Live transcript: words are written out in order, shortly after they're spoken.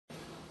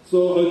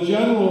So a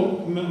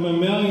general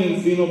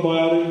mammalian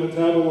xenobiotic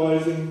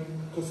metabolizing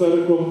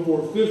cytochrome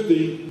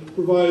 450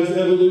 provides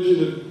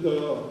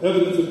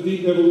evidence of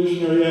deep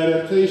evolutionary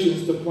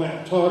adaptations to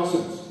plant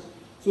toxins.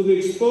 So the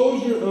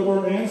exposure of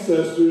our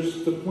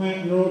ancestors to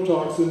plant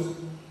neurotoxins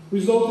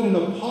resulted in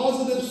a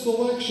positive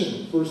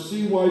selection for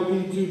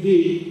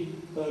CYP2D,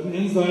 an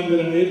enzyme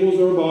that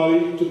enables our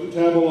body to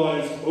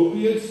metabolize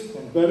opiates,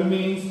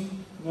 amphetamines,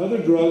 and other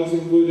drugs,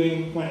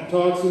 including plant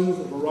toxins,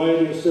 a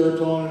variety of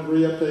serotonin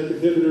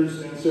reuptake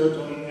inhibitors, and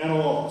serotonin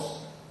analogs.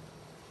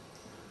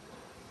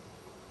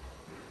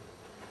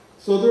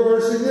 So there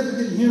are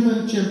significant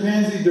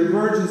human-chimpanzee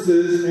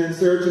divergences in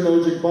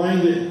serotonergic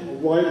binding. A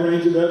wide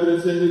range of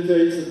evidence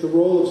indicates that the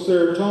role of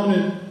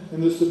serotonin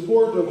in the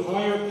support of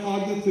higher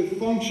cognitive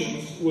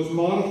functions was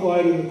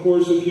modified in the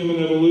course of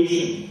human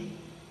evolution.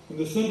 And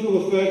the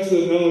simple effects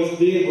of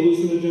LSD and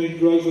hallucinogenic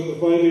drugs on the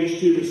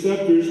 5-HT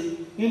receptors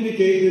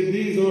indicate that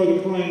these are the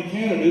prime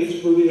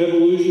candidates for the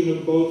evolution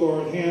of both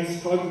our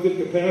enhanced cognitive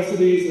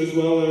capacities as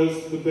well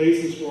as the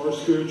basis for our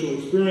spiritual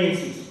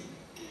experiences.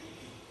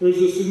 There's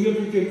a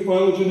significant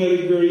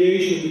phylogenetic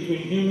variation between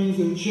humans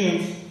and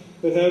chimps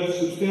that have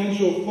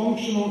substantial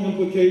functional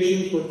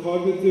implications for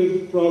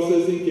cognitive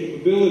processing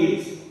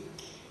capabilities.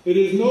 It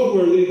is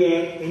noteworthy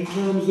that in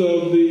terms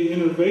of the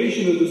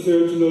innervation of the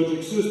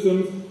serotonergic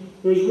systems,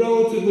 there's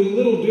relatively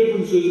little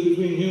differences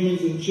between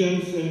humans and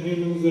chimps and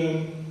humans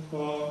and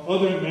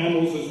other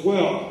mammals as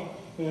well.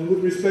 And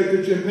with respect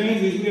to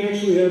chimpanzees, we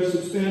actually have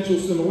substantial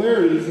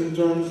similarities in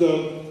terms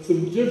of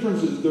some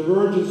differences,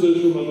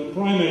 divergences from other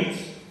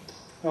primates.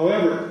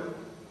 However,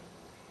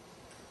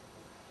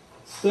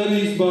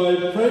 studies by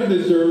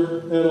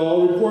Pregnizer et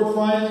al. Report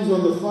findings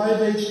on the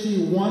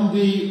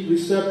 5-HT1D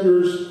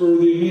receptors for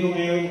the amino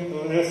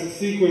acid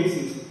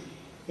sequences.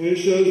 And it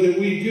shows that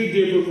we do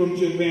differ from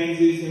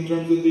chimpanzees in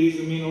terms of these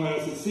amino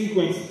acid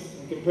sequences.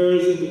 In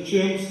comparison to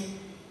chimps,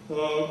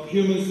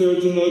 human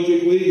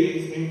serotonergic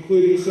ligands,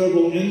 including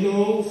several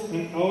indoles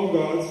and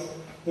algots,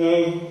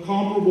 have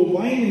comparable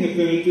binding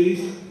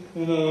affinities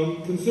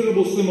and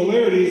considerable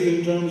similarities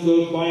in terms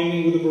of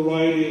binding with a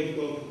variety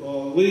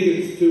of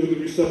ligands to the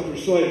receptor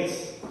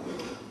sites.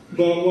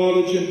 But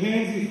while the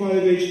chimpanzee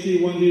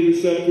 5-HT1D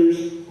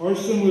receptors are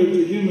similar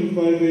to human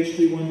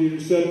 5-HT1D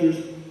receptors,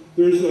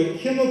 there's a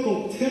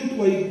chemical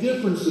template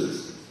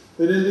differences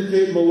that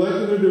indicate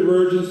molecular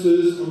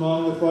divergences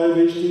among the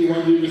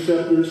 5-HT1D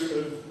receptors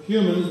of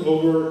humans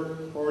over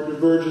our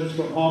divergence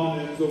from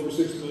hominins over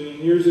 6 million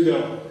years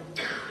ago.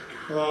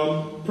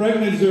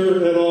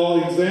 Pregnizer et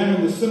al.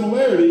 Examined the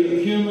similarity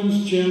of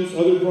humans, chimps,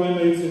 other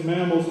primates, and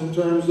mammals in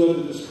terms of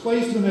the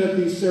displacement at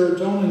these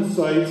serotonin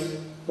sites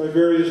by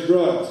various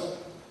drugs.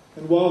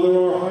 And while there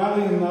are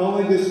highly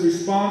analogous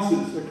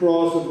responses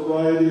across a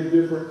variety of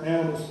different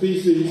animal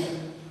species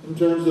in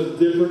terms of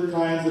different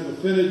kinds of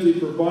affinity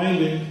for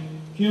binding,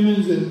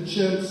 humans and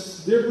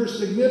chimps differ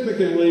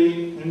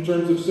significantly in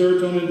terms of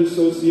serotonin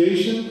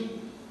dissociation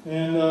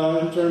and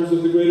in terms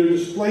of the greater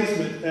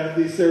displacement at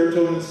these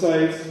serotonin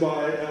sites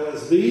by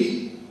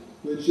LSD,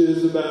 which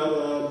is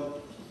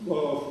about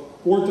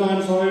 4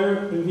 times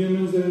higher in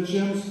humans than in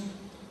chimps,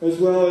 as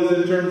well as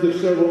in terms of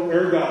several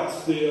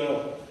ergots, the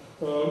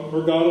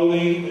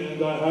ergotamine and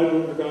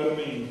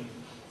dihydroergotamine.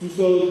 And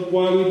so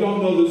while we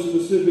don't know the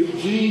specific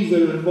genes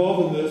that are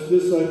involved in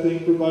this I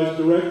think provides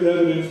direct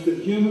evidence that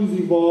humans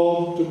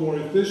evolved to more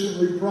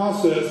efficiently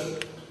process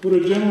what are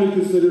generally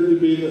considered to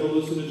be the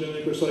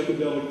hallucinogenic or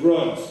psychedelic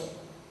drugs.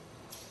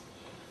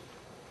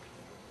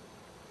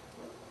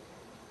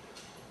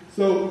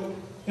 So,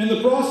 in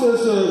the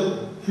process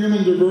of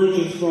human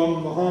divergence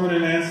from the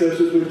hominin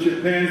ancestors to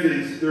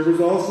chimpanzees, there was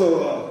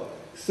also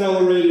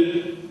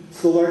accelerated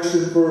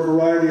selection for a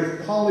variety of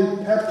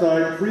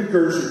polypeptide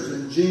precursors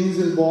and genes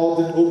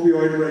involved in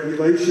opioid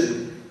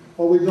regulation.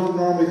 While we don't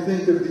normally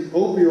think of the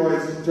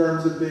opioids in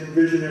terms of being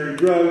visionary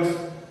drugs,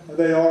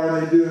 they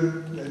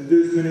do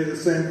induce many of the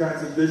same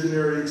kinds of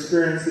visionary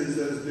experiences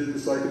as do the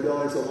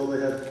psychedelics, although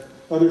they have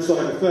other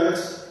side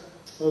effects.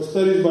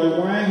 Studies by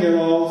Wang et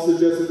al.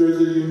 Suggest that there's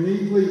a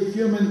uniquely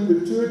human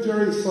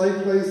pituitary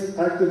cyclase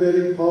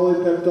activating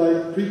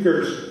polypeptide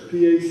precursor,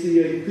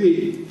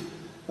 PACAP,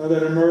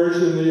 that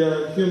emerged in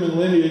the human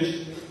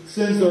lineage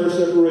since our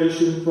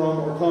separation from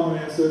our common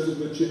ancestors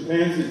with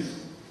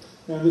chimpanzees.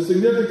 And the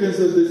significance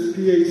of this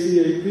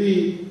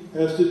PACAP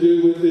has to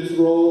do with its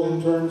role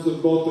in terms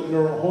of both a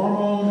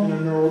neurohormone and a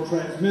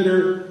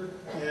neurotransmitter,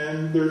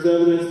 and there's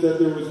evidence that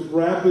there was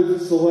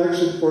rapid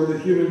selection for the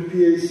human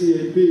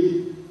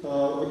PACAP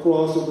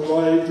across a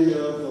variety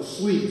of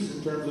suites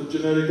in terms of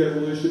genetic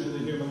evolution in the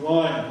human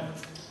line.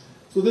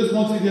 So this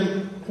once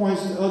again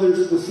points to other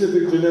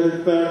specific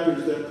genetic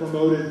factors that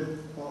promoted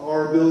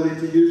our ability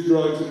to use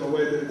drugs in a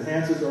way that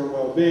enhances our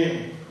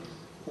well-being.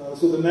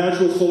 So the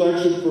natural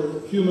selection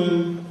for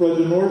human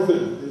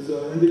prenorphin is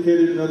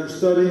indicated in other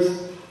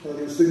studies.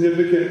 There's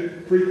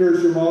significant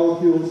precursor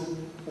molecules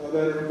that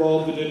are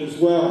involved in it as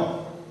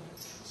well.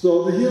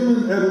 So the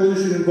human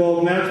evolution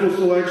involved natural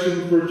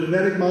selection for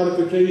genetic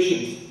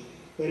modifications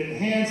that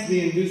enhance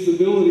the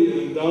inducibility of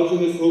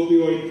endogenous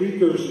opioid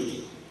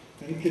precursors.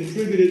 And and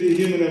contributed to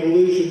human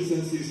evolution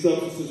since these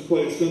substances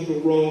play a central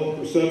role in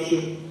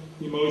perception,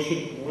 emotion,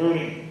 and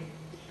learning.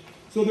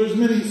 So there's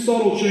many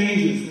subtle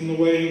changes in the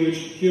way in which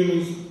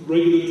humans'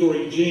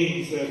 regulatory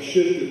genes have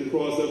shifted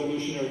across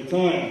evolutionary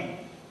time.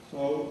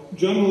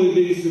 Generally,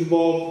 these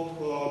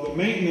involve the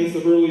maintenance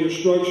of earlier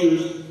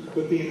structures,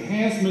 but the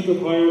enhancement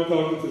of higher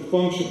cognitive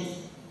functions.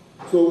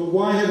 So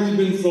why have we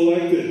been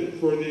selected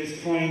for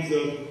these kinds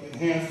of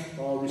enhanced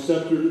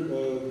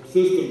receptor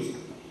systems?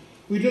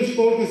 We just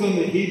focus on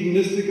the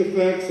hedonistic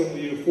effects, on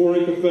the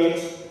euphoric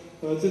effects.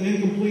 It's an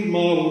incomplete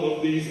model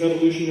of these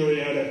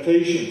evolutionary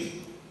adaptations.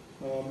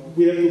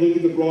 We have to look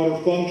at the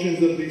broader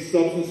functions of these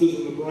substances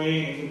in the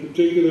brain, and in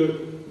particular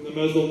in the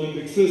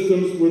mesolimbic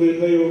systems, where they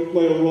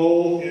play a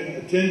role in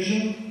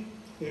attention,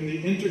 in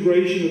the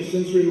integration of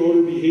sensory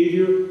motor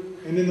behavior,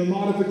 and in the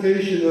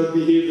modification of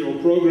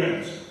behavioral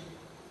programs.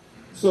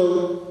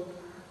 So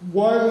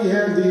why we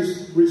have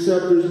these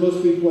receptors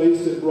must be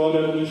placed in broad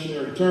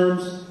evolutionary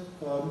terms.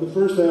 The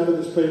first part of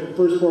this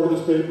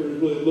paper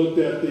is really looked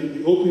at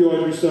the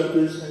opioid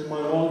receptors, and in my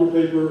longer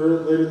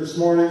paper later this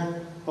morning,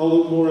 I'll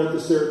look more at the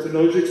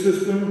serotonergic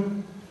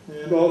system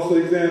and also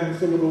examine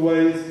some of the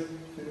ways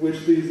in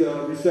which these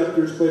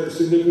receptors play a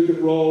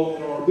significant role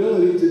in our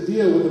ability to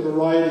deal with a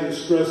variety of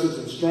stresses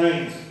and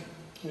strains.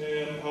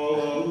 And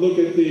I'll look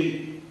at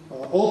the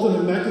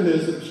ultimate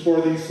mechanisms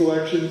for these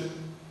selections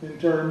in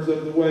terms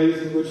of the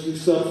ways in which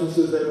these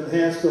substances have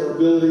enhanced our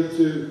ability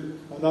to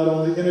not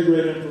only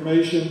integrate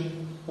information,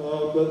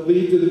 but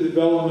lead to the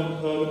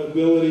development of an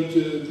ability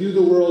to view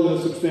the world in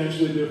a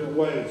substantially different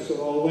way. So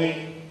I'll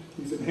link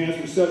these enhanced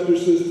receptor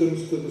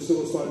systems to the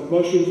psilocybin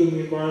mushrooms in the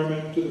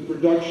environment, to the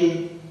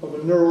production of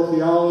a neural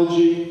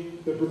theology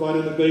that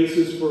provided the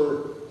basis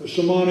for a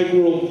shamanic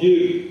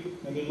worldview,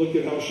 and then look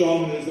at how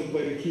shamanism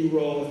played a key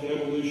role in the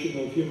evolution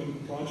of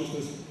human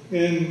consciousness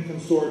in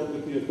consort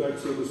with the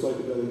effects of the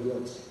psychedelic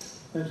drugs.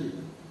 Thank you.